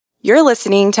You're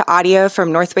listening to audio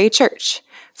from Northway Church.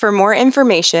 For more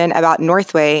information about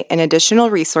Northway and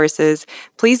additional resources,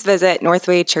 please visit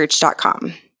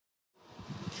northwaychurch.com.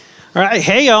 All right,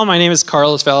 hey y'all, my name is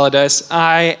Carlos Valadez.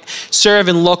 I serve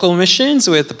in local missions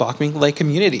with the Bachman Lake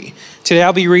community. Today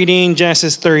I'll be reading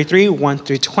Genesis 33, 1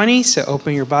 through 20, so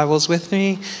open your Bibles with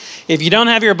me. If you don't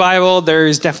have your Bible,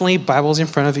 there's definitely Bibles in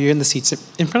front of you in the seats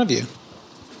in front of you.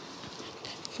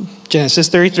 Genesis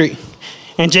 33.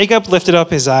 And Jacob lifted up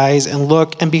his eyes and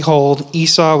looked, and behold,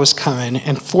 Esau was coming,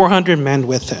 and 400 men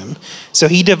with him. So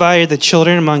he divided the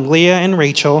children among Leah and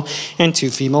Rachel and 2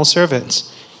 female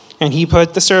servants. And he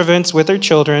put the servants with their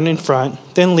children in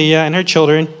front, then Leah and her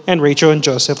children, and Rachel and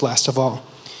Joseph last of all.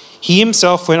 He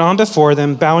himself went on before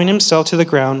them, bowing himself to the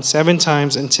ground 7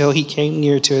 times until he came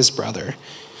near to his brother.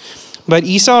 But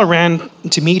Esau ran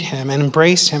to meet him and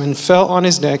embraced him and fell on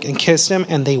his neck and kissed him,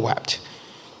 and they wept.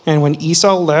 And when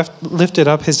Esau lifted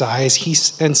up his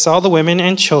eyes and saw the women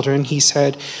and children, he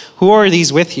said, "Who are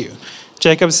these with you?"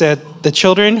 Jacob said, "The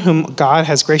children whom God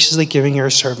has graciously given your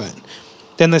servant."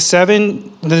 Then the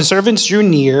servants drew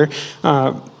near,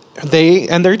 they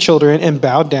and their children, and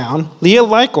bowed down. Leah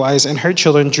likewise and her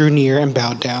children drew near and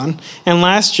bowed down. And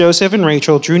last Joseph and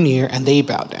Rachel drew near, and they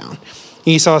bowed down.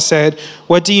 Esau said,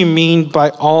 "What do you mean by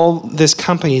all this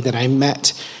company that I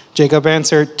met?" Jacob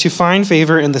answered, "To find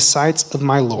favor in the sights of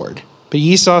my Lord." But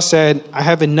Esau said, "I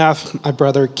have enough, my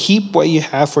brother. Keep what you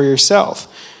have for yourself."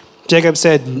 Jacob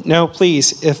said, "No,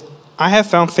 please, if I have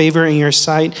found favor in your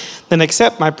sight, then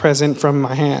accept my present from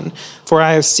my hand. For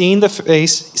I have seen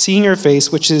your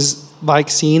face, which is like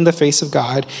seeing the face of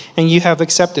God, and you have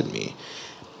accepted me.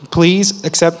 Please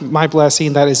accept my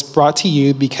blessing that is brought to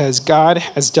you, because God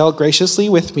has dealt graciously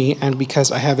with me, and because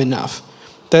I have enough."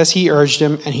 Thus he urged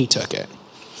him, and he took it.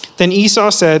 Then Esau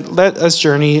said, "Let us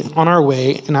journey on our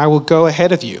way, and I will go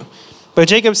ahead of you." But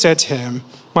Jacob said to him,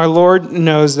 "My Lord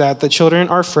knows that the children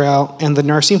are frail, and the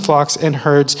nursing flocks and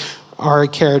herds are a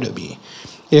care to me.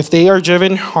 If they are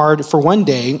driven hard for one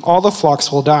day, all the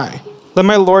flocks will die. Let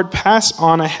my Lord pass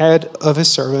on ahead of his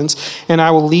servants, and I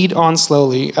will lead on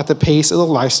slowly at the pace of the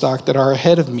livestock that are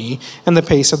ahead of me, and the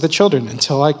pace of the children,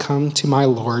 until I come to my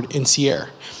Lord in Seir."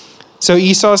 So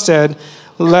Esau said,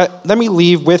 Let me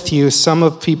leave with you some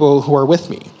of people who are with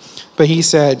me. But he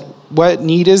said, "What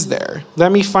need is there?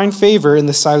 Let me find favor in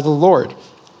the sight of the Lord."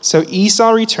 So Esau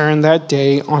returned that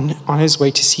day on his way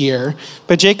to Seir.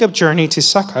 But Jacob journeyed to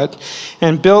Succoth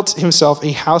and built himself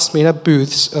a house made of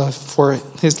booths for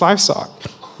his livestock.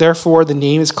 Therefore the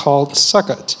name is called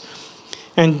Succoth.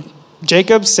 And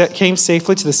Jacob came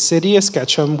safely to the city of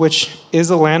Shechem, which is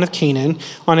the land of Canaan,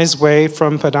 on his way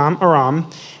from Padan Aram,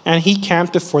 and he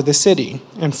camped before the city.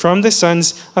 And from the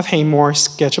sons of Hamor,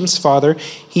 Shechem's father,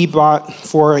 he bought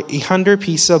for 100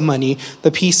 pieces of money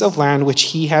the piece of land which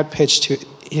he had pitched to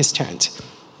his tent.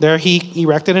 There he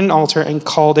erected an altar and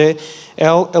called it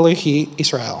El Elohe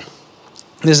Israel.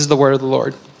 This is the word of the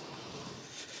Lord.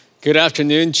 Good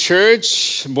afternoon,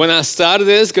 church. Buenas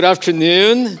tardes. Good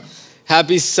afternoon.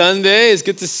 Happy Sunday. It's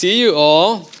good to see you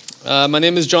all. My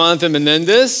name is Jonathan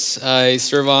Menendez. I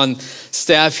serve on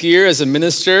staff here as a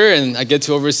minister, and I get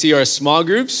to oversee our small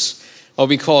groups, what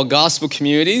we call gospel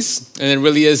communities. And it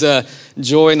really is a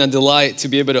joy and a delight to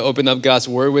be able to open up God's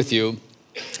word with you.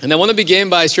 And I want to begin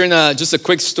by sharing just a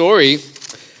quick story.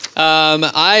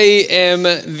 I am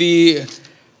the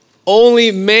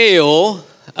only male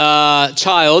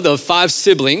child of 5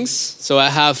 siblings. So I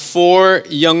have 4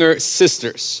 younger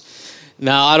sisters.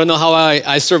 Now, I don't know how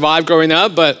I survived growing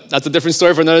up, but that's a different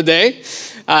story for another day.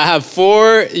 I have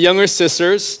 4 younger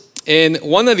sisters, and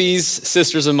one of these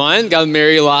sisters of mine got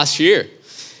married last year.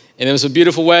 And it was a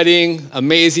beautiful wedding,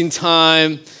 amazing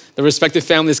time. The respective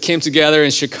families came together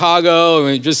in Chicago,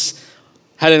 and we just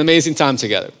had an amazing time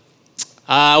together.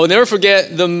 I will never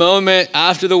forget the moment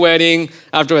after the wedding,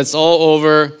 after it's all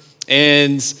over,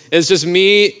 and it's just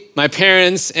me, my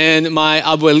parents, and my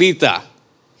abuelita.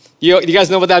 You guys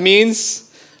know what that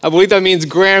means? Abuelita means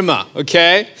grandma,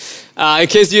 okay? In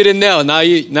case you didn't know, now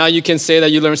you can say that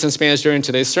you learned some Spanish during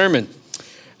today's sermon.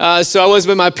 So I was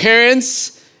with my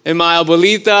parents and my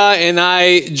abuelita, and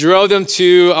I drove them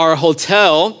to our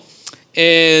hotel,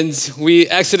 and we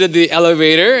exited the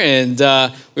elevator, and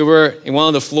we were in one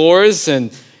of the floors,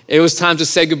 and it was time to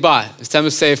say goodbye. It was time to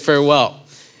say farewell.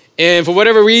 And for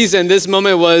whatever reason, this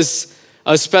moment was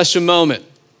a special moment.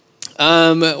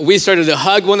 We started to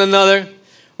hug one another.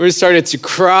 We started to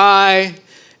cry.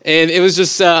 And it was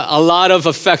just a lot of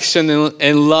affection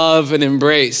and love and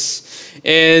embrace.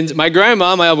 And my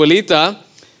grandma, my abuelita,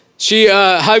 she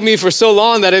hugged me for so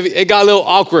long that it got a little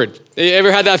awkward. You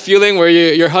ever had that feeling where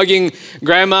you're hugging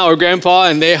grandma or grandpa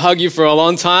and they hug you for a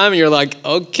long time and you're like,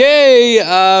 okay,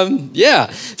 yeah.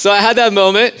 So I had that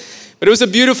moment, but it was a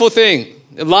beautiful thing.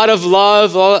 A lot of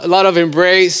love, a lot of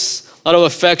embrace, a lot of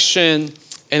affection,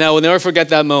 and I will never forget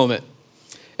that moment.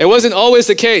 It wasn't always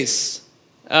the case.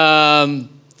 There's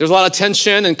a lot of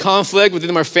tension and conflict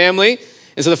within our family,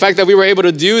 and so the fact that we were able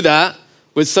to do that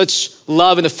with such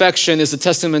love and affection is a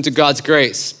testament to God's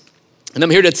grace. And I'm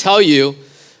here to tell you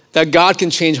that God can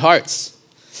change hearts,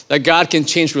 that God can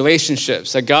change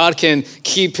relationships, that God can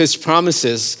keep his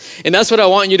promises. And that's what I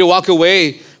want you to walk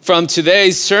away from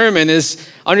today's sermon, is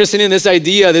understanding this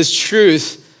idea, this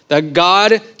truth, that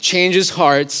God changes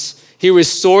hearts, he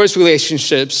restores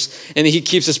relationships, and he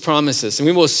keeps his promises. And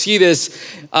we will see this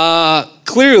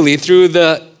clearly through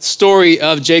the story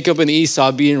of Jacob and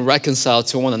Esau being reconciled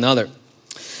to one another.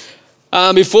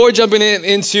 Before jumping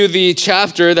into the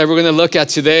chapter that we're going to look at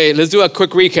today, let's do a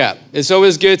quick recap. It's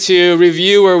always good to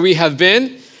review where we have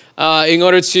been in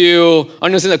order to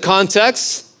understand the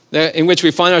context in which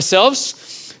we find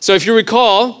ourselves. So if you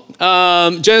recall,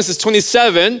 Genesis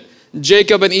 27,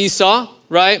 Jacob and Esau,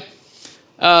 right?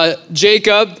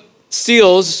 Jacob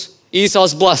steals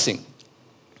Esau's blessing,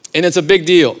 and it's a big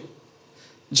deal.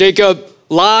 Jacob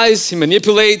lies, he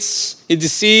manipulates, he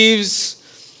deceives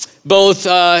both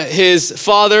his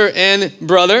father and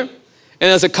brother.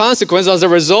 And as a consequence, as a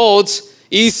result,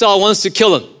 Esau wants to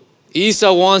kill him.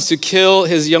 Esau wants to kill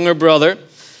his younger brother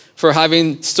for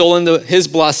having stolen his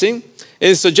blessing.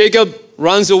 And so Jacob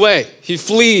runs away. He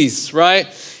flees, right?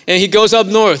 And he goes up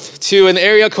north to an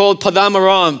area called Paddan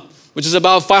Aram, which is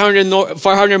about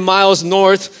 500 miles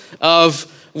north of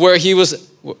where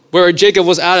Jacob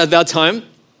was at that time.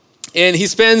 And he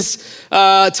spends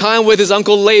time with his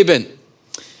uncle Laban.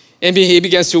 And he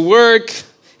begins to work.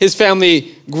 His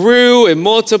family grew and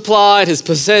multiplied. His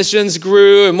possessions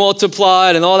grew and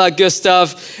multiplied and all that good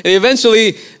stuff. And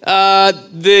eventually,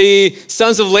 the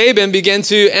sons of Laban began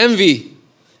to envy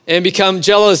and become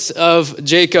jealous of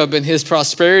Jacob and his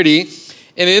prosperity.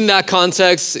 And in that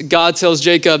context, God tells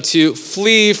Jacob to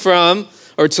flee from,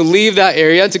 or to leave that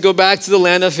area, to go back to the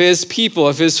land of his people,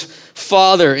 of his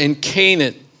father in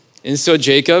Canaan. And so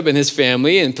Jacob and his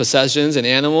family and possessions and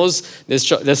animals, they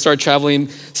start traveling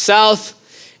south.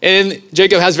 And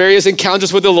Jacob has various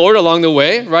encounters with the Lord along the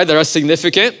way, right, that are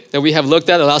significant, that we have looked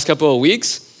at the last couple of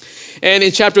weeks. And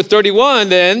in chapter 31,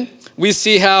 then, we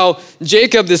see how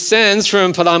Jacob descends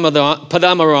from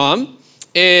Paddan Aram,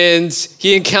 and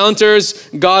he encounters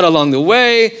God along the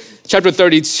way. Chapter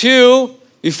 32,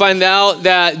 we find out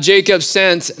that Jacob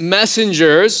sent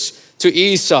messengers to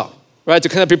Esau, right, to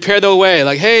kind of prepare the way,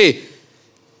 like, hey,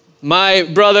 my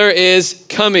brother is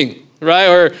coming, right?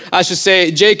 Or I should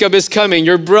say, Jacob is coming,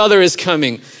 your brother is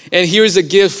coming, and here's a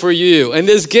gift for you. And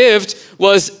this gift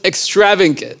was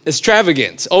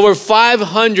extravagant, over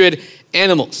 500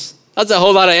 animals. That's a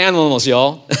whole lot of animals,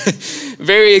 y'all.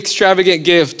 Very extravagant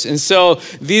gift. And so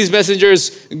these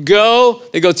messengers they go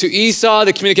to Esau,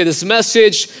 they communicate this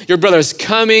message, your brother's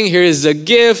coming, here is a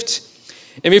gift.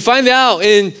 And we find out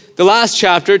in the last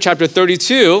chapter, chapter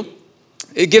 32,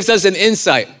 it gives us an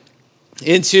insight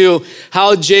into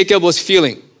how Jacob was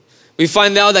feeling. We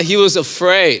find out that he was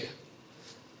afraid.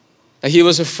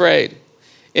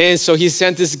 And so he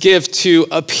sent this gift to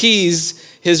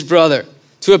appease his brother,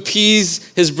 to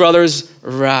appease his brother's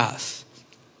wrath.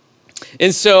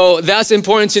 And so that's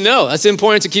important to know. That's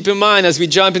important to keep in mind as we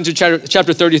jump into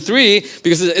chapter 33,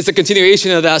 because it's a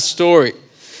continuation of that story.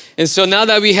 And so now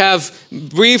that we have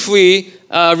briefly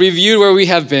reviewed where we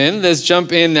have been, let's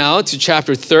jump in now to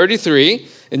chapter 33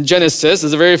 in Genesis.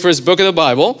 It's the very first book of the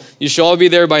Bible. You should all be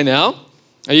there by now.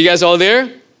 Are you guys all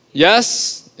there?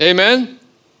 Yes? Amen?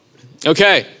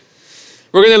 Okay.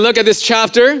 We're going to look at this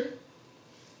chapter,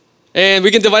 and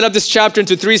we can divide up this chapter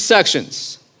into 3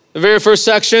 sections. The very first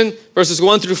section, verses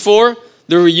 1 through 4,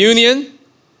 the reunion.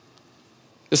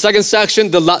 The second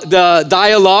section, the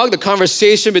dialogue, the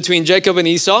conversation between Jacob and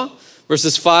Esau,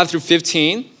 verses 5 through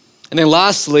 15. And then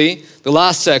lastly, the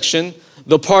last section,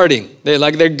 the parting.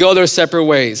 They go their separate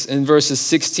ways in verses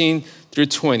 16 through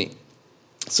 20.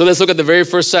 So let's look at the very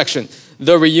first section,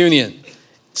 the reunion,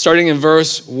 starting in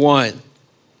verse 1.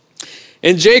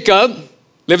 And Jacob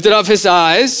lifted up his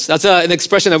eyes. That's an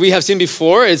expression that we have seen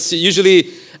before. It usually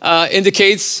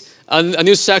indicates a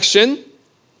new section.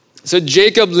 So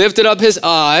Jacob lifted up his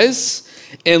eyes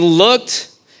and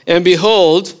looked, and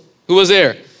behold, who was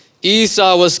there?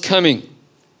 Esau was coming.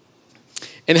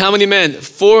 And how many men?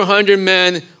 400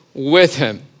 men with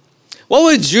him. What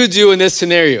would you do in this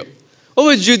scenario? What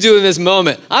would you do in this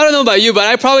moment? I don't know about you, but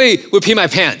I probably would pee my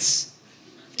pants.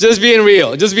 Just being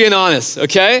real, just being honest,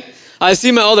 okay? I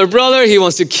see my older brother. He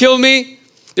wants to kill me.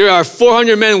 There are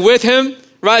 400 men with him,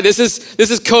 right? This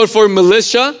is code for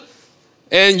militia.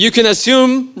 And you can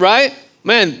assume, right?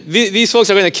 Man, these folks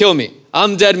are going to kill me.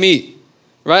 I'm dead meat,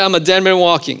 right? I'm a dead man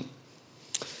walking.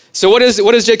 So what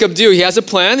does Jacob do? He has a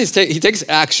plan. He takes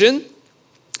action.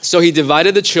 So he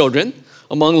divided the children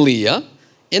among Leah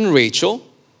and Rachel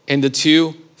and the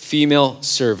 2 female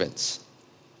servants.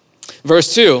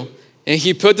 Verse 2, and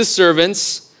he put the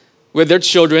servants with their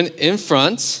children in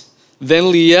front,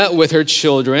 then Leah with her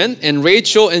children, and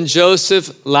Rachel and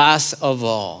Joseph last of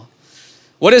all.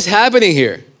 What is happening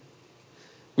here?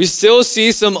 We still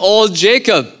see some old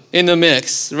Jacob in the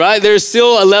mix, right? There's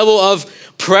still a level of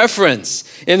preference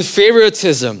and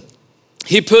favoritism.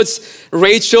 He puts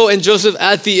Rachel and Joseph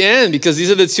at the end because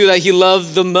these are the 2 that he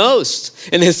loved the most,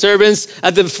 and his servants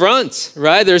at the front,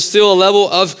 right? There's still a level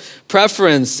of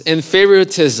preference and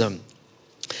favoritism.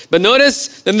 But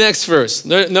notice the next verse.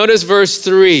 Notice verse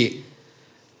 3.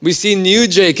 We see new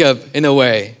Jacob in a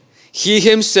way. He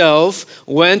himself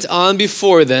went on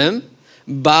before them,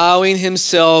 bowing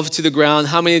himself to the ground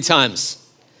how many times?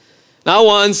 Not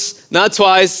once, not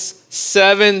twice,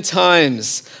 7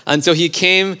 times until he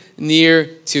came near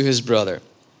to his brother.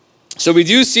 So we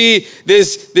do see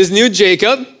this new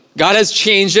Jacob. God has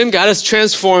changed him. God has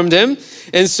transformed him.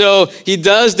 And so he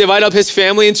does divide up his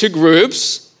family into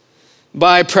groups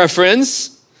by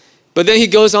preference, but then he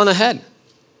goes on ahead.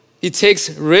 He takes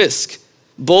risk.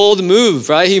 Bold move,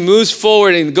 right? He moves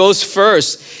forward and goes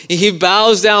first. He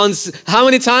bows down how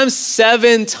many times?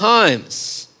 7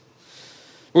 times.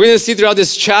 We're going to see throughout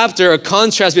this chapter a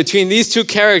contrast between these 2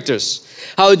 characters.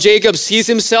 How Jacob sees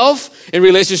himself in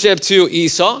relationship to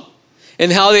Esau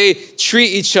and how they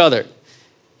treat each other.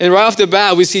 And right off the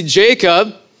bat, we see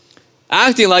Jacob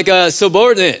acting like a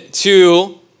subordinate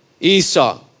to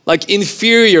Esau, like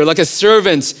inferior, like a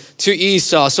servant to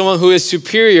Esau, someone who is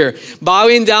superior,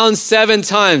 bowing down 7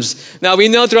 times. Now we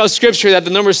know throughout scripture that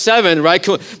the number 7,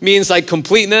 right, means like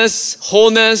completeness,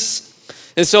 wholeness.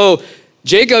 And so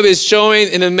Jacob is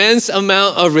showing an immense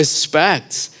amount of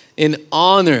respect and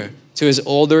honor to his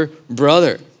older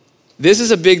brother. This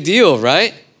is a big deal,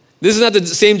 right? This is not the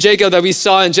same Jacob that we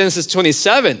saw in Genesis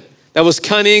 27 that was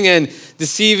cunning and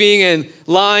deceiving and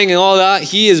lying and all that.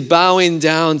 He is bowing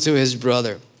down to his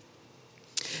brother.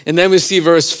 And then we see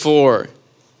verse 4.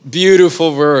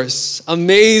 Beautiful verse.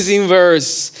 Amazing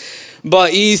verse.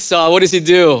 But Esau, what does he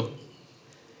do?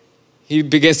 He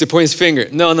begins to point his finger.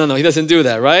 No. He doesn't do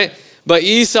that, right? But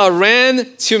Esau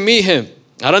ran to meet him.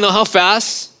 I don't know how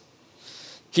fast.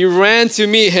 He ran to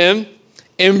meet him,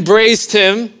 embraced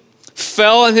him,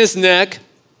 fell on his neck,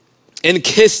 and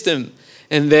kissed him.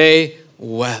 And they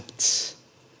wept.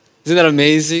 Isn't that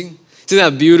amazing? Isn't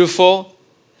that beautiful?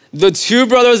 The 2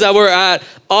 brothers that were at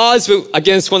odds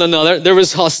against one another, there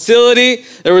was hostility,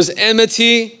 there was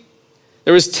enmity,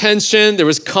 there was tension, there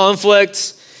was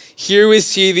conflict. Here we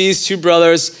see these 2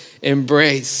 brothers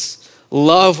embrace,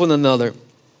 love one another,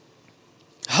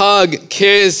 hug,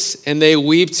 kiss, and they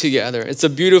weep together. It's a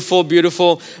beautiful,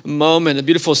 beautiful moment, a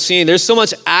beautiful scene. There's so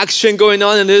much action going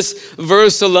on in this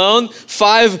verse alone.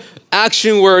 5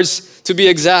 action words to be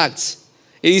exact.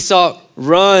 Esau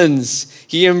runs,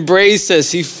 he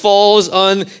embraces, he falls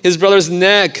on his brother's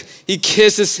neck, he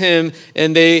kisses him,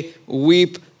 and they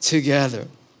weep together.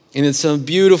 And it's a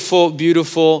beautiful,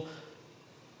 beautiful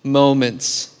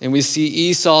moments, and we see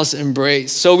Esau's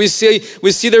embrace. So we see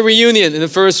the reunion in the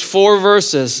first 4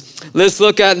 verses. Let's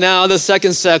look at now the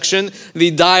second section, the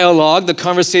dialogue, the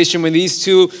conversation between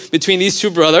these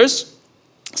two brothers,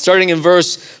 starting in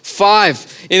verse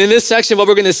 5. And in this section, what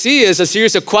we're going to see is a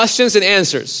series of questions and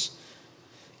answers.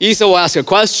 Esau will ask a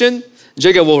question,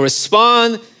 Jacob will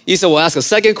respond. Esau will ask a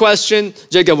second question,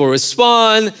 Jacob will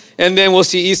respond, and then we'll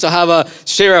see Esau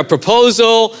share a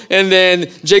proposal, and then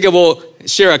Jacob will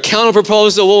share a counter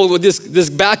proposal with this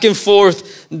back and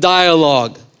forth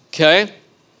dialogue, okay?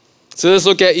 So let's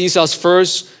look at Esau's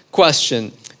first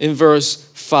question in verse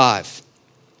 5.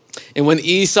 And when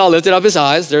Esau lifted up his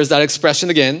eyes, there's that expression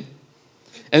again,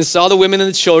 and saw the women and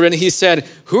the children, he said,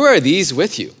 "Who are these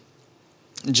with you?"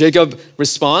 Jacob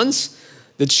responds,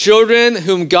 "The children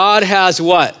whom God has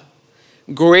what?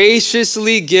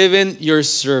 Graciously given your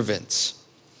servants."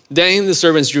 Then the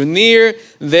servants drew near,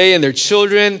 they and their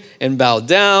children, and bowed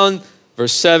down.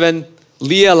 Verse 7,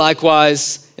 Leah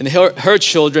likewise and her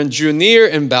children drew near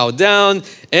and bowed down.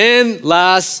 And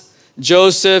last,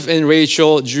 Joseph and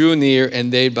Rachel drew near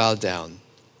and they bowed down.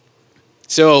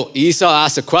 So Esau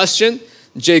asks a question.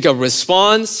 Jacob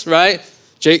responds, right?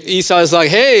 Esau is like,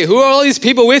 "Hey, who are all these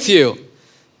people with you?"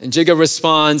 And Jacob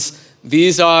responds,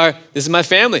 "This is my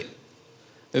family.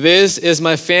 This is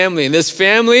my family. And this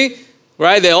family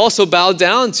right? They also bowed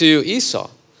down to Esau,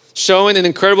 showing an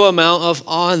incredible amount of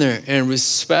honor and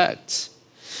respect.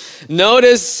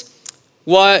 Notice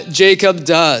what Jacob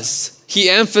does. He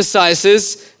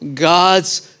emphasizes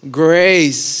God's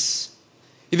grace.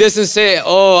 He doesn't say,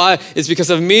 it's because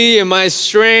of me and my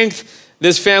strength,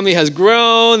 this family has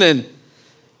grown. And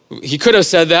he could have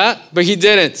said that, but he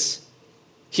didn't.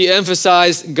 He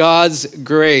emphasized God's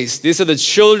grace. These are the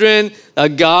children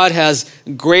that God has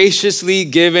graciously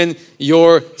given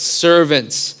your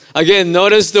servants. Again,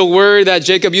 notice the word that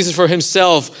Jacob uses for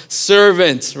himself,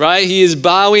 servant, right? He is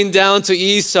bowing down to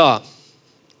Esau.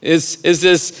 Is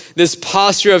this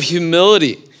posture of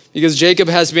humility because Jacob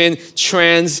has been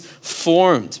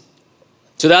transformed.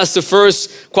 So that's the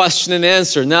first question and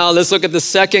answer. Now let's look at the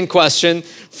second question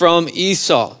from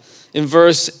Esau in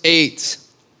verse 8.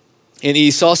 And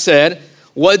Esau said,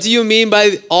 "What do you mean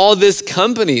by all this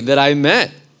company that I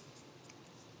met?"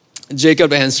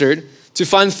 Jacob answered, "To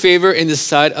find favor in the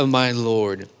sight of my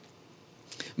Lord."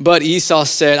 But Esau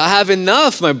said, "I have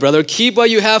enough, my brother. Keep what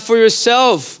you have for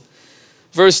yourself."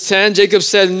 Verse 10, Jacob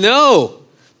said, "No,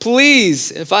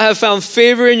 please, if I have found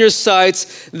favor in your sight,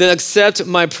 then accept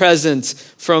my present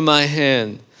from my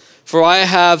hand. For I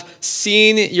have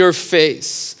seen your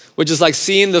face," which is like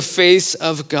seeing the face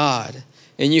of God,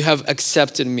 "and you have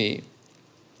accepted me."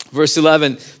 Verse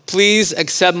 11, "Please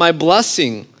accept my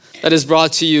blessing that is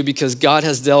brought to you because God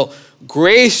has dealt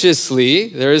graciously,"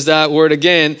 there is that word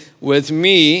again, "with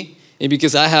me, and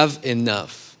because I have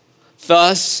enough."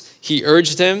 Thus, he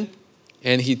urged him,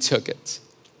 and he took it.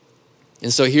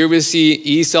 And so here we see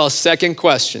Esau's second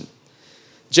question.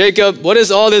 "Jacob, what is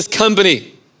all this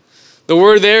company?" The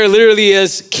word there literally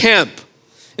is camp.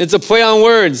 It's a play on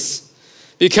words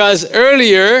because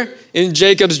earlier in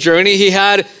Jacob's journey, he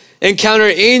had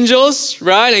encountered angels,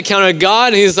 right? Encountered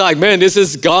God, and he's like, man, this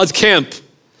is God's camp.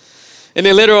 And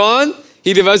then later on,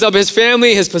 he divides up his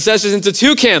family, his possessions into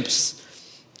two camps.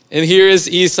 And here is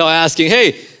Esau asking,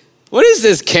 hey, what is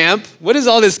this camp? What is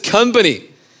all this company?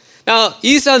 Now,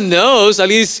 Esau knows, at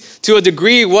least to a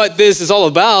degree, what this is all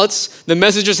about. The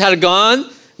messengers had gone.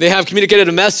 They have communicated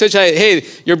a message. Hey,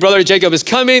 your brother Jacob is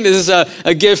coming. This is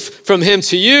a gift from him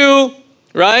to you,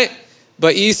 right?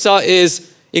 But Esau is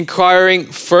inquiring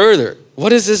further.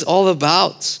 What is this all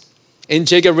about? And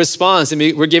Jacob responds, and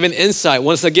we're given insight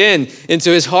once again into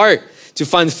his heart to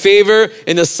find favor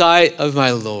in the sight of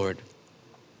my Lord.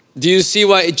 Do you see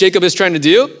what Jacob is trying to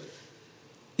do?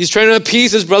 He's trying to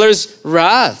appease his brother's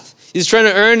wrath. He's trying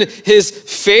to earn his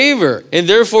favor, and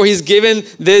therefore he's given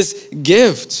this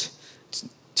gift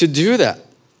to do that.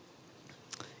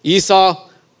 Esau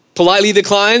politely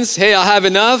declines, hey, I have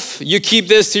enough. You keep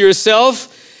this to yourself.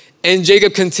 And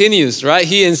Jacob continues, right?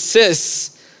 He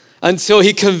insists until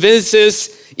he convinces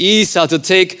Esau to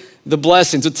take the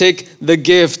blessing, to take the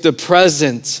gift, the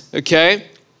present, okay?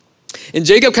 And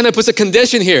Jacob kind of puts a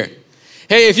condition here.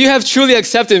 Hey, if you have truly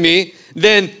accepted me,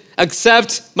 then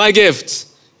accept my gift.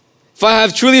 If I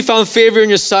have truly found favor in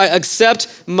your sight, accept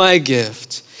my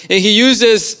gift. And he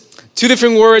uses two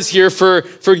different words here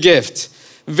for gift.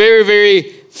 Very,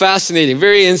 very fascinating,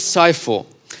 very insightful.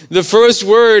 The first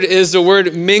word is the word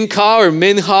mincha or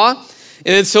minha,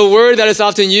 and it's a word that is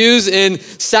often used in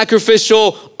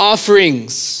sacrificial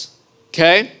offerings,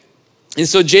 okay? And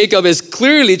so Jacob is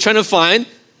clearly trying to find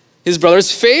his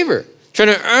brother's favor, trying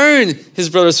to earn his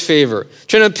brother's favor,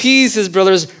 trying to appease his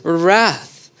brother's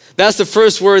wrath. That's the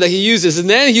first word that he uses. And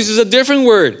then he uses a different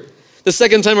word the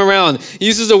second time around. He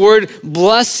uses the word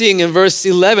blessing in verse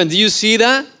 11. Do you see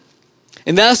that?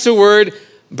 And that's the word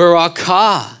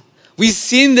barakah. We've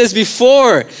seen this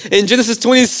before in Genesis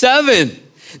 27.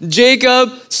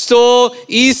 Jacob stole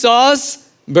Esau's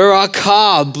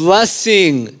barakah,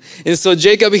 blessing. And so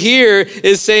Jacob here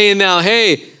is saying now,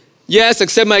 hey, yes,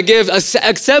 accept my gift,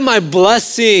 accept my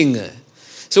blessing.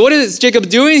 So what is Jacob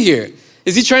doing here?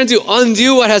 Is he trying to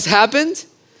undo what has happened?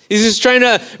 Is he trying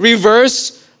to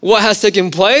reverse what has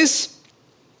taken place?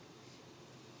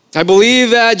 I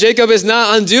believe that Jacob is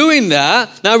not undoing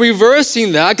that, not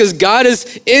reversing that, because God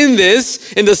is in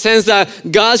this, in the sense that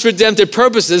God's redemptive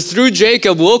purposes through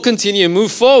Jacob will continue and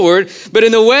move forward. But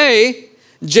in a way,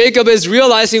 Jacob is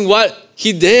realizing what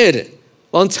he did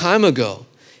a long time ago.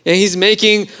 And he's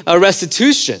making a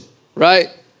restitution, right?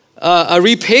 A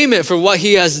repayment for what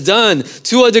he has done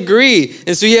to a degree.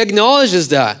 And so he acknowledges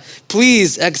that.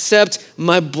 Please accept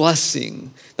my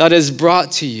blessing that is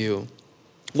brought to you.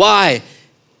 Why?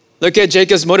 Look at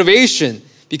Jacob's motivation.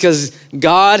 Because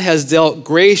God has dealt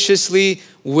graciously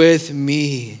with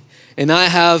me, and I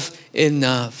have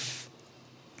enough.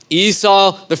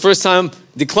 Esau, the first time,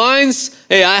 declines.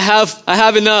 Hey, I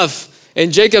have enough.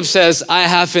 And Jacob says, I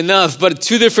have enough, but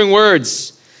two different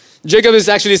words. Jacob is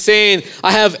actually saying,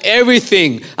 I have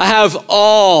everything. I have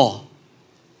all.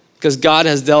 Because God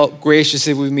has dealt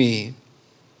graciously with me.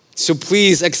 So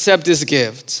please accept this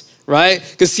gift, right?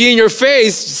 Because seeing your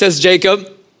face, says Jacob,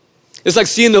 it's like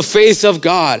seeing the face of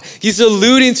God. He's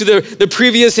alluding to the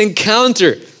previous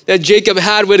encounter that Jacob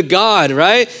had with God,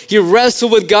 right? He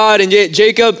wrestled with God and yet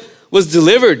Jacob was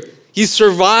delivered. He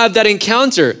survived that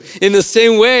encounter. In the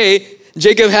same way,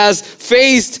 Jacob has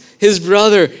faced his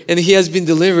brother and he has been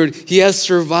delivered. He has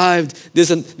survived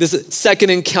this second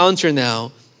encounter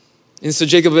now. And so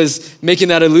Jacob is making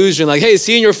that illusion like, hey,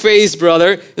 seeing your face,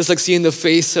 brother, it's like seeing the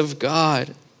face of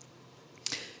God.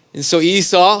 And so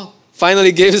Esau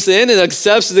finally gives in and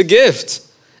accepts the gift,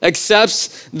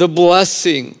 accepts the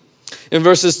blessing. In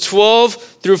verses 12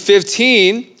 through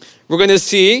 15, we're going to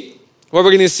see, what we're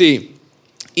going to see?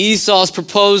 Esau's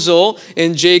proposal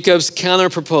and Jacob's counter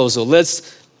proposal.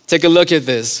 Let's take a look at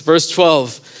this. Verse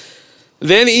 12.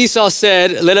 Then Esau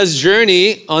said, let us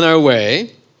journey on our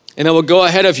way, and I will go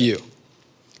ahead of you.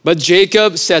 But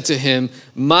Jacob said to him,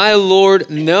 my Lord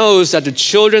knows that the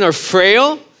children are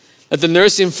frail, that the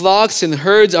nursing flocks and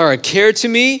herds are a care to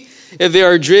me. If they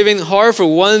are driven hard for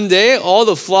one day, all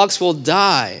the flocks will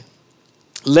die.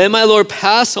 Let my Lord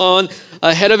pass on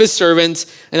ahead of his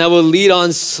servants, and I will lead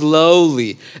on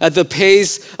slowly at the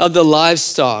pace of the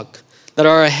livestock that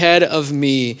are ahead of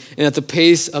me and at the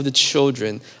pace of the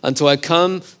children until I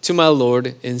come to my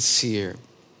Lord in Seir.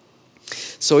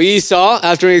 So Esau,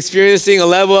 after experiencing a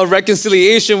level of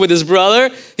reconciliation with his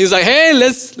brother, he's like, hey,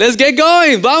 let's get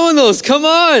going. Vámonos, come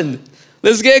on.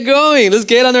 Let's get going. Let's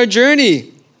get on our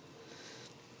journey.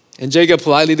 And Jacob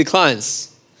politely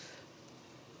declines.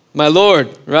 My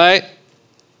Lord, right?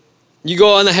 You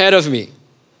go on ahead of me.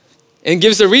 And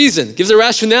gives a reason, gives a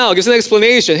rationale, gives an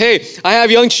explanation. Hey, I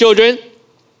have young children.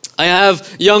 I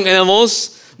have young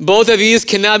animals. Both of these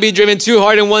cannot be driven too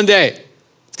hard in one day.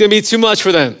 It's going to be too much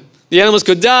for them. The animals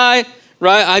could die,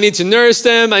 right? I need to nurse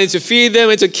them. I need to feed them.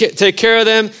 I need to take care of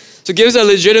them. So it gives a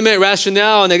legitimate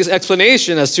rationale and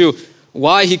explanation as to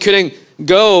why he couldn't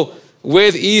go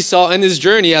with Esau in his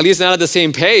journey, at least not at the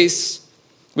same pace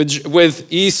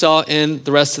with Esau and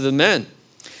the rest of the men.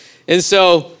 And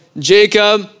so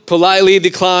Jacob politely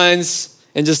declines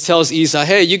and just tells Esau,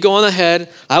 hey, you go on ahead.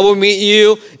 I will meet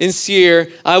you in Seir.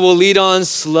 I will lead on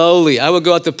slowly. I will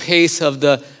go at the pace of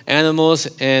the animals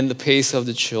and the pace of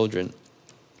the children.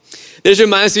 This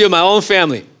reminds me of my own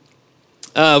family.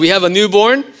 We have a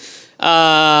newborn.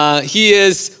 He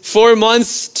is 4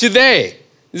 months today.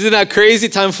 Isn't that crazy?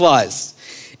 Time flies.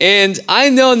 And I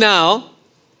know now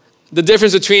the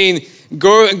difference between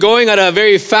going at a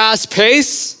very fast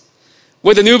pace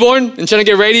with a newborn and trying to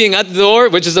get ready and at the door,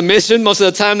 which is a mission most of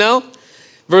the time now,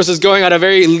 versus going at a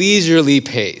very leisurely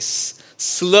pace.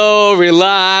 Slow,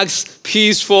 relaxed,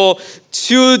 peaceful,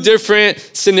 two different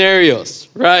scenarios,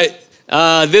 right?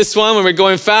 This one, when we're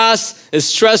going fast, is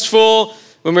stressful.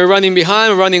 When we're running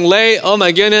behind, we're running late. Oh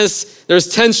my goodness, there's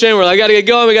tension. We're like, we gotta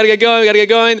get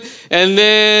going. And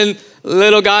then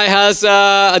little guy has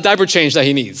a diaper change that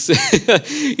he needs.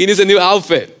 He needs a new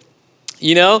outfit,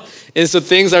 you know? And so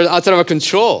things are outside of our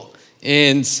control.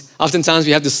 And oftentimes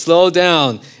we have to slow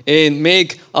down and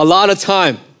make a lot of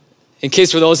time in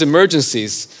case for those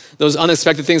emergencies, those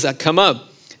unexpected things that come up.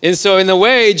 And so in a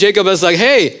way, Jacob is like,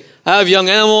 hey, I have young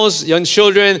animals, young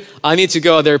children. I need to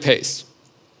go at their pace.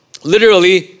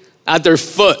 Literally at their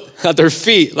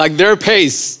feet, like their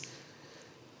pace,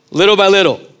 little by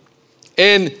little.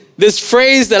 And this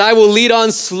phrase that I will lead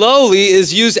on slowly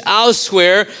is used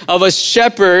elsewhere of a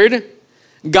shepherd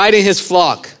guiding his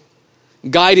flock,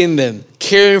 guiding them,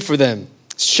 caring for them,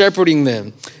 shepherding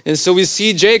them. And so we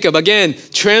see Jacob, again,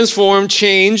 transform,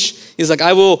 change. He's like,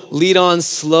 I will lead on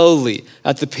slowly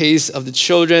at the pace of the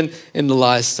children and the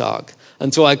livestock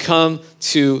until I come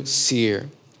to Seir.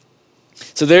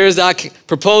 So there's that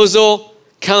proposal,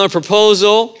 counter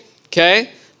proposal,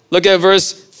 okay? Look at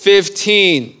verse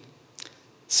 15.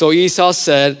 So Esau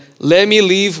said, let me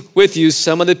leave with you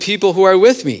some of the people who are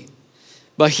with me.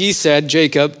 But he said,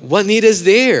 Jacob, what need is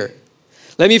there?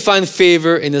 Let me find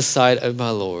favor in the sight of my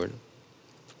Lord.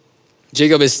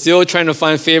 Jacob is still trying to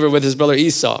find favor with his brother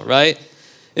Esau, right?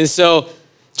 And so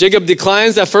Jacob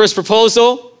declines that first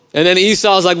proposal. And then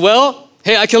Esau is like, well,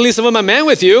 hey, I can leave some of my men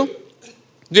with you.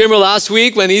 Do you remember last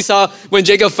week when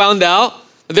Jacob found out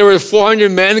that there were 400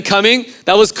 men coming?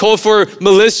 That was code for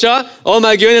militia. Oh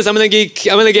my goodness, I'm gonna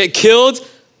get killed.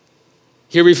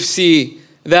 Here we see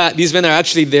that these men are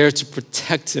actually there to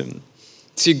protect him,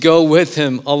 to go with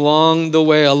him along the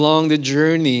way, along the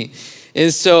journey.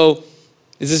 And so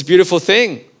it's this beautiful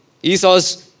thing. Esau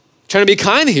is trying to be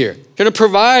kind here, trying to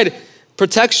provide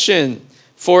protection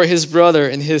for his brother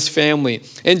and his family.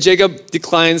 And Jacob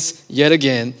declines yet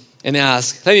again and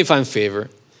asks, let me find favor.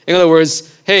 In other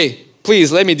words, hey,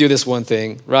 please let me do this one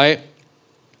thing, right?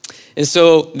 And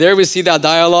so there we see that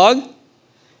dialogue.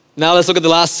 Now let's look at the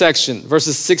last section,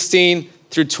 verses 16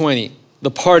 through 20,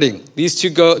 the parting. These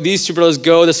two brothers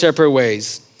go their separate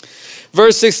ways.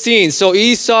 Verse 16, so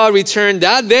Esau returned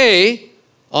that day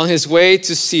on his way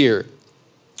to Seir.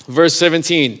 Verse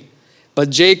 17, but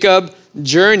Jacob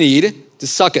journeyed to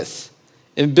Succoth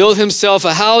and built himself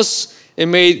a house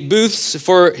and made booths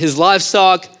for his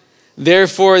livestock.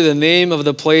 Therefore, the name of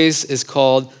the place is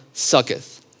called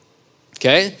Succoth.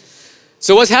 Okay?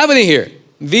 So what's happening here?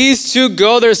 These two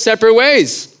go their separate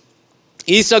ways.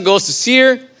 Esau goes to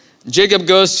Seir, Jacob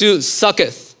goes to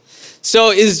Succoth. So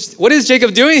what is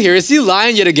Jacob doing here? Is he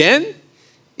lying yet again?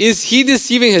 Is he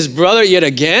deceiving his brother yet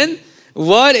again?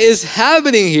 What is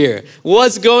happening here?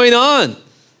 What's going on?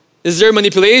 Is there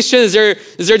manipulation? Is there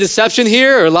deception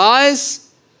here or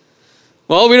lies?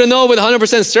 Well, we don't know with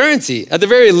 100% certainty. At the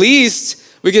very least,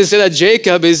 we can say that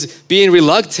Jacob is being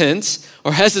reluctant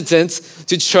or hesitant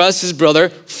to trust his brother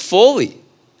fully.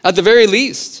 At the very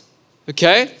least.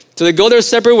 Okay? So they go their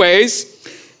separate ways,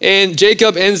 and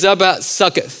Jacob ends up at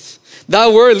Succoth.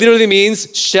 That word literally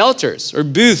means shelters or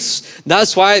booths.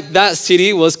 That's why that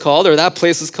city was called, or that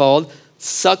place was called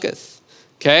Succoth.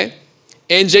 Okay?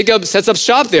 And Jacob sets up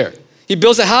shop there. He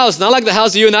builds a house, not like the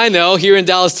house you and I know here in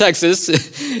Dallas, Texas,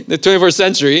 the 21st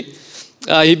century.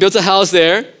 He built a house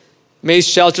there, made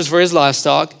shelters for his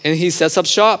livestock, and he sets up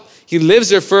shop. He lives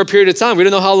there for a period of time. We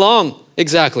don't know how long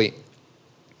exactly.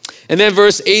 And then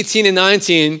verse 18 and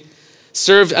 19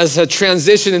 serve as a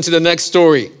transition into the next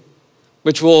story,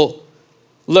 which we'll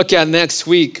look at next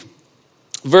week.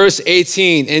 Verse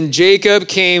 18, and Jacob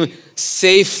came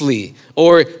safely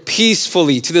or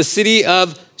peacefully to the city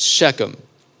of Shechem,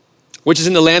 which is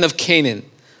in the land of Canaan,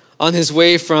 on his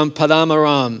way from Padam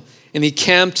Aram, and he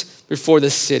camped before the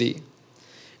city.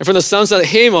 And from the sons of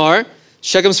Hamor,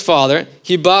 Shechem's father,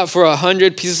 he bought for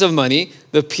 100 pieces of money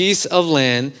the piece of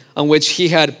land on which he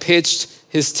had pitched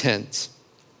his tent.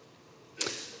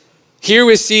 Here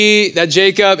we see that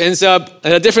Jacob ends up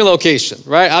at a different location,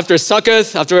 right? After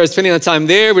Succoth, after spending time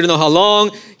there, we don't know how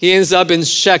long, he ends up in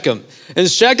Shechem. And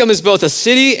Shechem is both a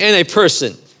city and a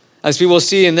person, as we will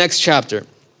see in next chapter.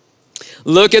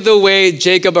 Look at the way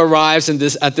Jacob arrives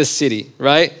at this city,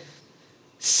 right?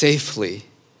 Safely,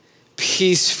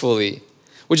 peacefully,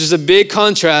 which is a big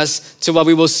contrast to what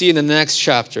we will see in the next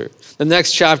chapter. The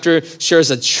next chapter shares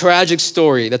a tragic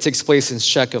story that takes place in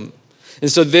Shechem.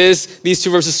 And so these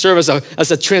two verses serve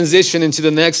as a transition into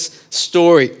the next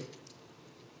story.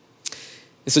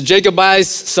 And so Jacob buys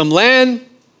some land,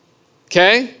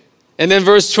 okay? And then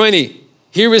verse 20,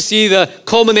 here we see the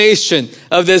culmination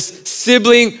of this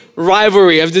sibling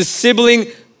rivalry, of this sibling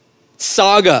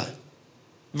saga.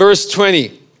 Verse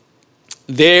 20,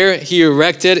 there he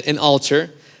erected an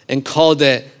altar and called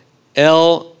it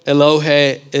El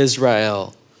Elohe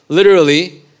Israel.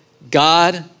 Literally,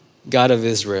 God, God of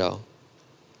Israel.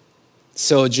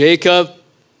 So Jacob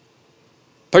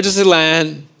purchases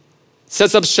land,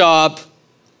 sets up shop,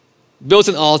 built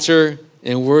an altar,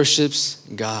 and worships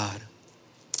God.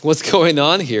 What's going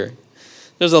on here?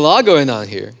 There's a lot going on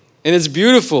here. And it's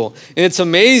beautiful, and it's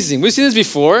amazing. We've seen this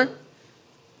before.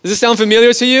 Does this sound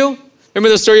familiar to you? Remember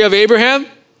the story of Abraham,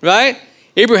 right?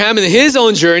 Abraham in his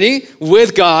own journey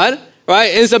with God, right,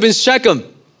 ends up in Shechem.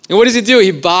 And what does he do?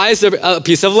 He buys a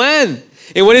piece of land.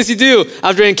 And what does he do?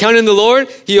 After encountering the Lord,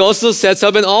 he also sets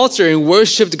up an altar and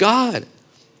worshiped God.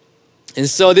 And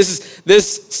so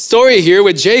this story here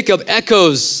with Jacob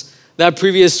echoes that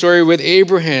previous story with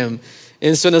Abraham.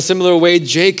 And so in a similar way,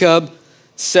 Jacob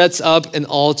sets up an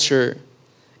altar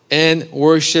and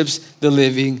worships the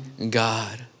living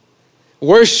God.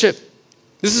 Worship.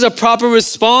 This is a proper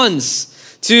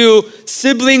response to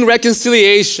sibling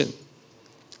reconciliation.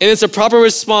 And it's a proper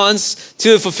response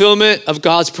to the fulfillment of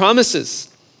God's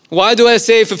promises. Why do I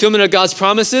say fulfillment of God's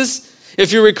promises?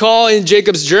 If you recall in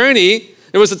Jacob's journey,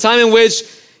 there was a time in which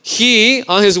he,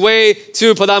 on his way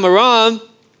to Padam Aram,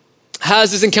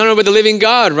 has this encounter with the living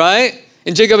God, right?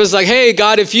 And Jacob is like, hey,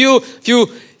 God, if you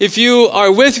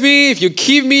are with me, if you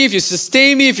keep me, if you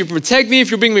sustain me, if you protect me, if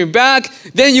you bring me back,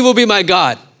 then you will be my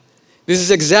God. This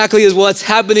is exactly what's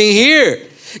happening here.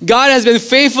 God has been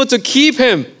faithful to keep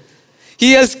him.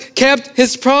 He has kept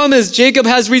his promise. Jacob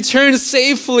has returned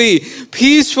safely,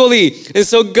 peacefully. And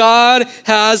so God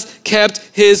has kept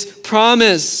his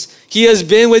promise. He has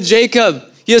been with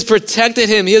Jacob. He has protected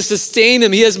him. He has sustained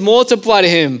him. He has multiplied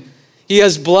him. He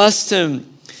has blessed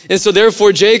him. And so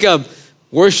therefore Jacob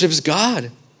worships God.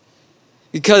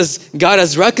 because God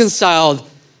has reconciled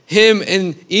him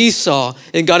and Esau,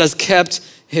 and God has kept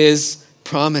his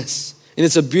promise. And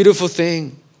it's a beautiful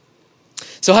thing.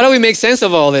 So how do we make sense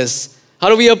of all this? How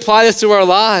do we apply this to our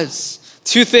lives?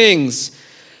 Two things.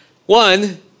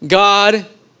 One, God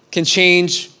can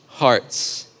change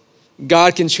hearts.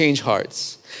 God can change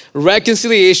hearts.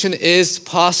 Reconciliation is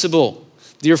possible.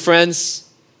 Dear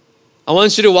friends, I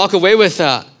want you to walk away with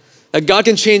that God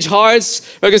can change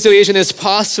hearts. Reconciliation is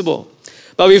possible.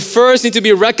 But we first need to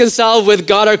be reconciled with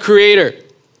God, our Creator.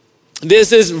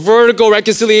 This is vertical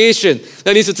reconciliation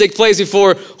that needs to take place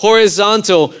before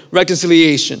horizontal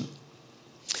reconciliation.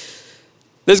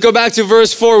 Let's go back to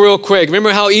verse 4 real quick.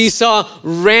 Remember how Esau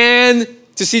ran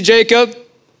to see Jacob,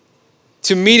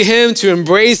 to meet him, to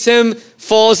embrace him,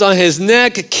 falls on his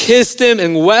neck, kissed him,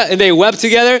 and they wept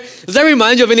together. Does that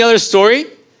remind you of any other story?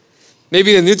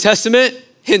 Maybe the New Testament?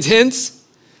 Hint, hint.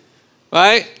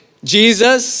 Right?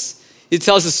 Jesus, he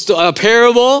tells a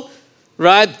parable,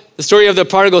 right? The story of the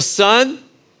prodigal son.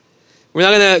 We're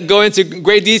not going to go into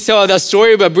great detail of that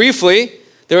story, but briefly,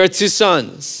 there are two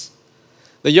sons.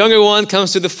 The younger one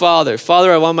comes to the father.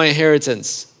 Father, I want my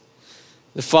inheritance.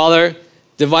 The father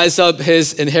divides up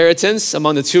his inheritance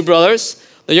among the two brothers.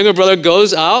 The younger brother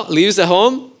goes out, leaves the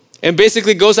home, and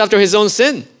basically goes after his own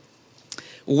sin.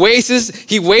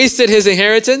 He wasted his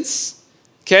inheritance.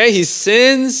 Okay, he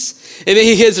sins, and then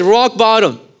he hits rock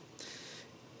bottom.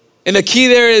 And the key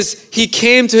there is he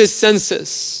came to his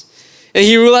senses. And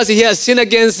he realized he had sinned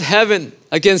against heaven,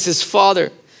 against his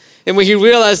father. And when he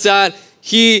realized that,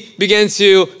 he began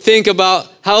to think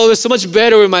about how it was so much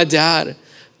better with my dad.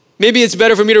 Maybe it's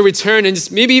better for me to return and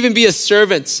just maybe even be a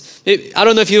servant. I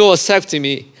don't know if he will accept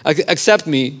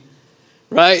me,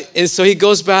 right? And so he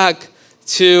goes back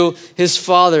to his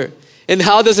father. And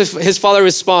how does his father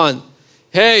respond?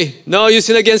 Hey, no, you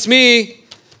sinned against me.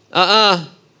 I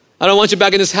don't want you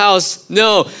back in this house.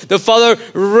 No, the father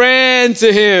ran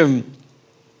to him,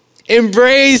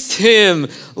 embraced him,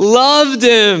 loved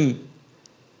him.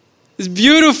 It's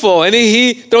beautiful. And then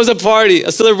he throws a party,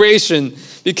 a celebration,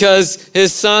 because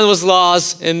his son was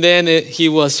lost and then he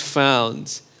was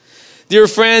found. Dear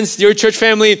friends, dear church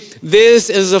family,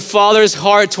 this is the Father's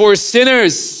heart towards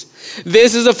sinners.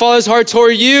 This is the Father's heart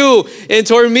toward you and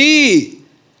toward me.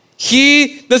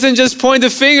 He doesn't just point the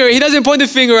finger. He doesn't point the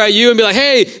finger at you and be like,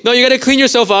 hey, no, you got to clean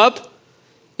yourself up.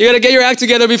 You got to get your act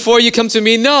together before you come to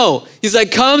me. No, he's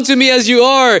like, come to me as you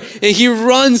are. And he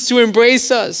runs to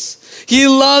embrace us. He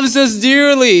loves us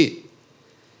dearly.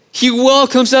 He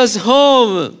welcomes us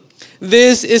home.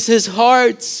 This is his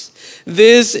heart.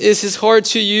 This is his heart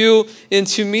to you and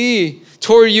to me,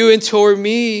 toward you and toward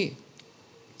me.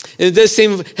 And this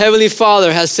same Heavenly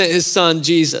Father has sent his Son,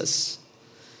 Jesus.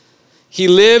 He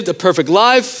lived a perfect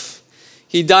life.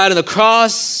 He died on the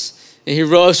cross and he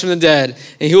rose from the dead.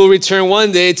 And he will return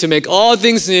one day to make all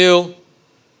things new. And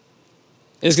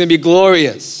it's going to be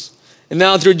glorious. And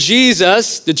now through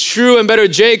Jesus, the true and better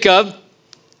Jacob,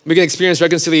 we can experience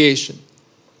reconciliation.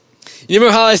 You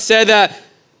remember how I said that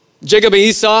Jacob and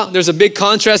Esau, there's a big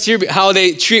contrast here, how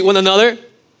they treat one another.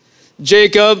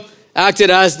 Jacob acted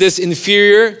as this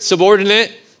inferior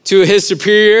subordinate to his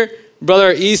superior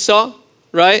brother Esau,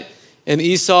 right? And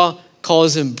Esau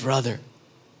calls him brother.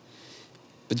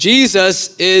 But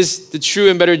Jesus is the true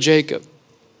and better Jacob.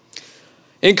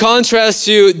 In contrast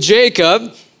to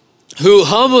Jacob, who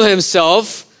humbled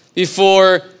himself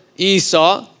before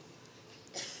Esau,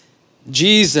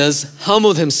 Jesus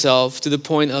humbled himself to the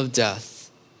point of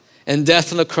death, and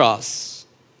death on the cross.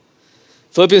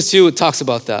 Philippians 2 talks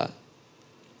about that.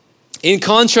 In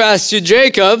contrast to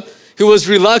Jacob, who was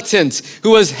reluctant,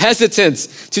 who was hesitant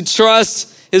to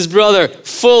trust his brother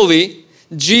fully,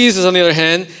 Jesus, on the other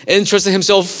hand, entrusted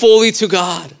himself fully to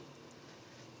God.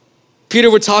 Peter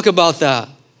would talk about that.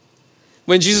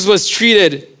 When Jesus was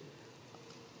treated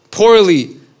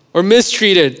poorly or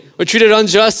mistreated or treated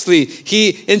unjustly,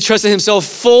 he entrusted himself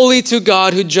fully to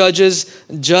God who judges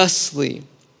justly.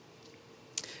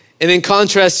 And in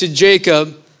contrast to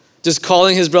Jacob, just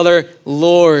calling his brother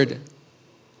Lord,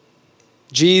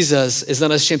 Jesus is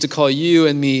not ashamed to call you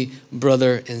and me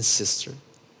brother and sister,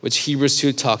 which Hebrews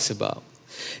 2 talks about.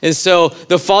 And so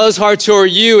the Father's heart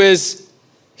toward you is,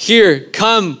 here,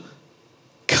 come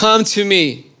to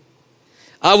me.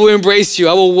 I will embrace you.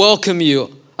 I will welcome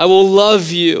you. I will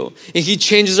love you. And he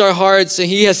changes our hearts, and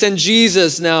he has sent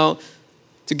Jesus now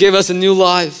to give us a new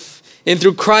life. And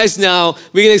through Christ now,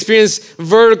 we can experience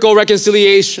vertical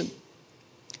reconciliation.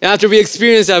 And after we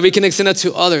experience that, we can extend that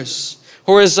to others.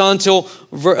 Horizontal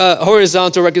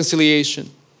reconciliation.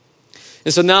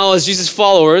 And so now, as Jesus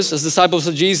followers, as disciples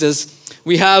of Jesus,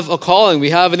 we have a calling, we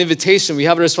have an invitation, we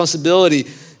have a responsibility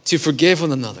to forgive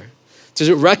one another,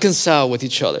 to reconcile with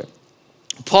each other.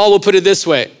 Paul will put it this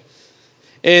way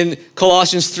in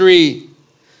Colossians 3.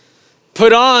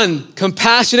 Put on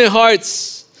compassionate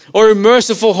hearts or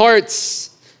merciful hearts.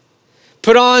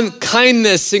 Put on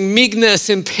kindness and meekness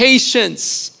and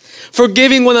patience,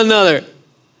 forgiving one another.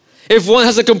 If one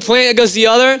has a complaint against the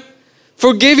other,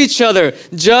 forgive each other.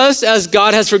 Just as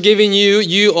God has forgiven you,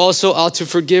 you also ought to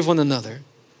forgive one another.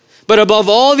 But above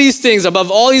all these things,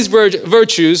 above all these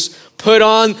virtues, put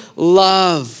on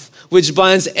love, which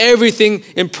binds everything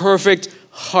in perfect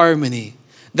harmony.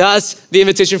 That's the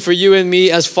invitation for you and me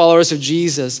as followers of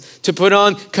Jesus, to put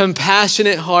on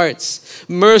compassionate hearts,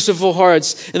 merciful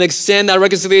hearts, and extend that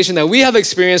reconciliation that we have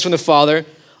experienced from the Father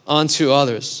onto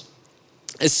others,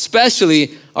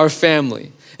 especially our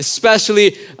family,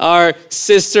 especially our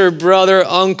sister, brother,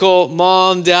 uncle,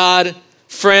 mom, dad,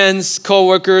 friends,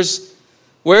 co-workers,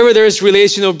 wherever there's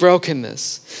relational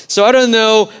brokenness. So I don't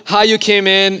know how you came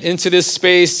into this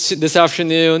space this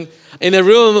afternoon. In a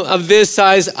room of this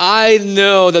size, I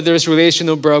know that there's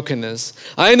relational brokenness.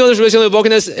 I know there's relational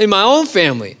brokenness in my own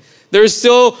family. There's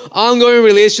still ongoing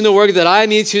relational work that I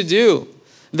need to do,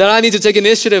 that I need to take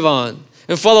initiative on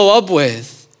and follow up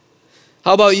with.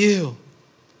 How about you?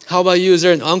 How about you? Is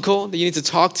there an uncle that you need to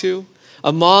talk to?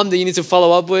 A mom that you need to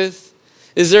follow up with?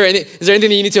 Is there anything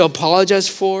that you need to apologize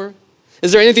for?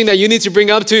 Is there anything that you need to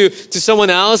bring up to someone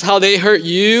else, how they hurt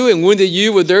you and wounded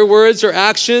you with their words or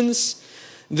actions?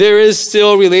 There is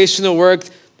still relational work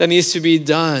that needs to be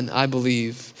done, I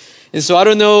believe. And so I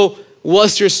don't know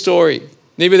what's your story.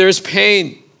 Maybe there's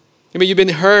pain. Maybe you've been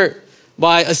hurt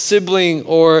by a sibling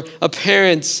or a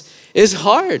parent. It's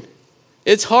hard.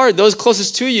 It's hard. Those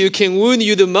closest to you can wound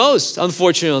you the most,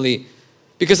 unfortunately,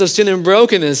 because of sin and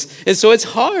brokenness. And so it's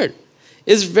hard.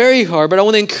 It's very hard. But I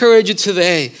want to encourage you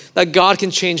today that God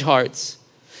can change hearts.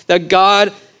 That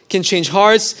God can change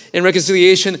hearts and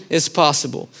reconciliation is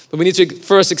possible. But we need to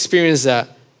first experience that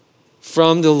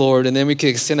from the Lord, and then we can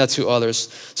extend that to others.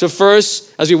 So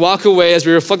first, as we walk away, as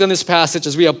we reflect on this passage,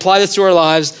 as we apply this to our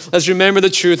lives, let's remember the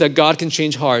truth that God can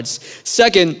change hearts.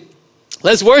 Second,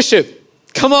 let's worship.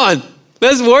 Come on,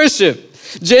 let's worship.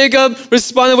 Jacob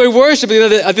responded with worship at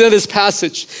the end of this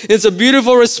passage. It's a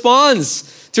beautiful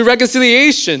response to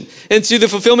reconciliation and to the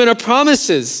fulfillment of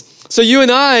promises. So you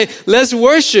and I, let's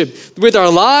worship with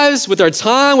our lives, with our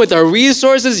time, with our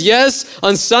resources. Yes,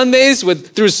 on Sundays,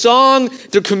 through song,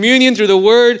 through communion, through the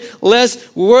word.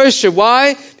 Let's worship.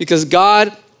 Why? Because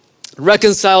God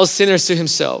reconciles sinners to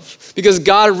himself. Because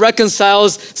God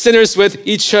reconciles sinners with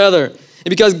each other. And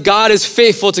because God is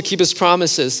faithful to keep his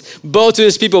promises, both to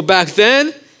his people back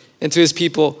then and to his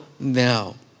people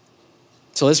now.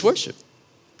 So let's worship.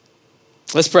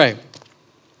 Let's pray.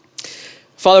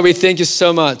 Father, we thank you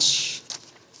so much.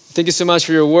 Thank you so much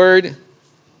for your word.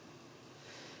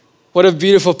 What a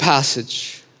beautiful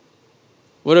passage.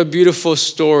 What a beautiful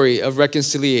story of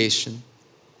reconciliation.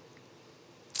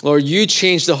 Lord, you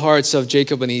changed the hearts of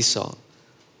Jacob and Esau.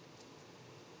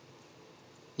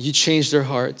 You changed their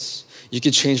hearts. You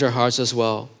can change our hearts as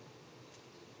well.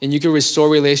 And you can restore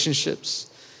relationships.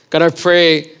 God, I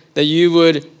pray that you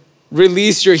would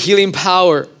release your healing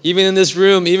power, even in this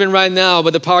room, even right now, by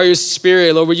the power of your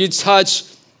Spirit. Lord, would you touch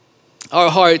our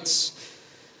hearts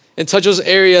and touch those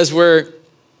areas where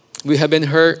we have been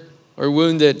hurt or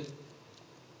wounded.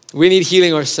 We need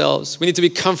healing ourselves. We need to be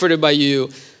comforted by you.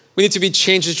 We need to be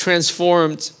changed and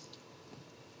transformed.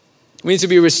 We need to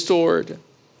be restored.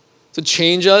 So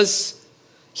change us,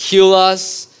 heal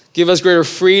us, give us greater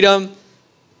freedom,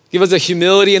 give us the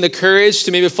humility and the courage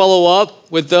to maybe follow up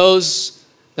with those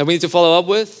that we need to follow up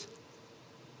with.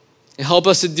 And help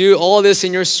us to do all this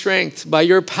in your strength, by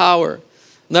your power,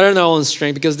 not in our own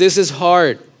strength, because this is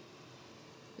hard.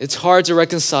 It's hard to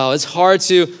reconcile. It's hard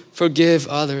to forgive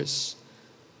others.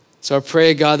 So I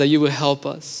pray, God, that you would help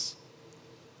us,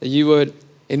 that you would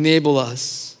enable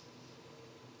us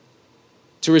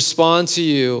to respond to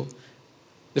you,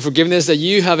 the forgiveness that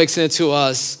you have extended to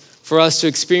us, for us to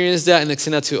experience that and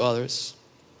extend that to others.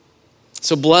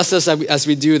 So bless us as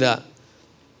we do that.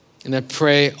 And I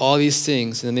pray all these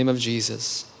things in the name of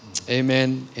Jesus.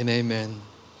 Amen and amen.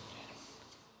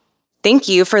 Thank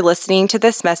you for listening to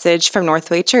this message from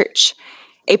Northway Church.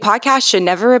 A podcast should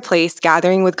never replace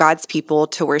gathering with God's people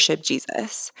to worship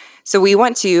Jesus. So we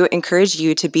want to encourage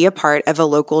you to be a part of a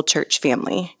local church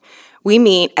family. We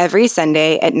meet every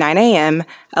Sunday at 9 a.m.,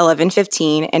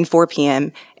 11:15, and 4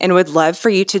 p.m., and would love for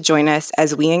you to join us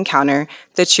as we encounter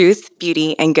the truth,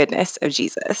 beauty, and goodness of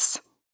Jesus.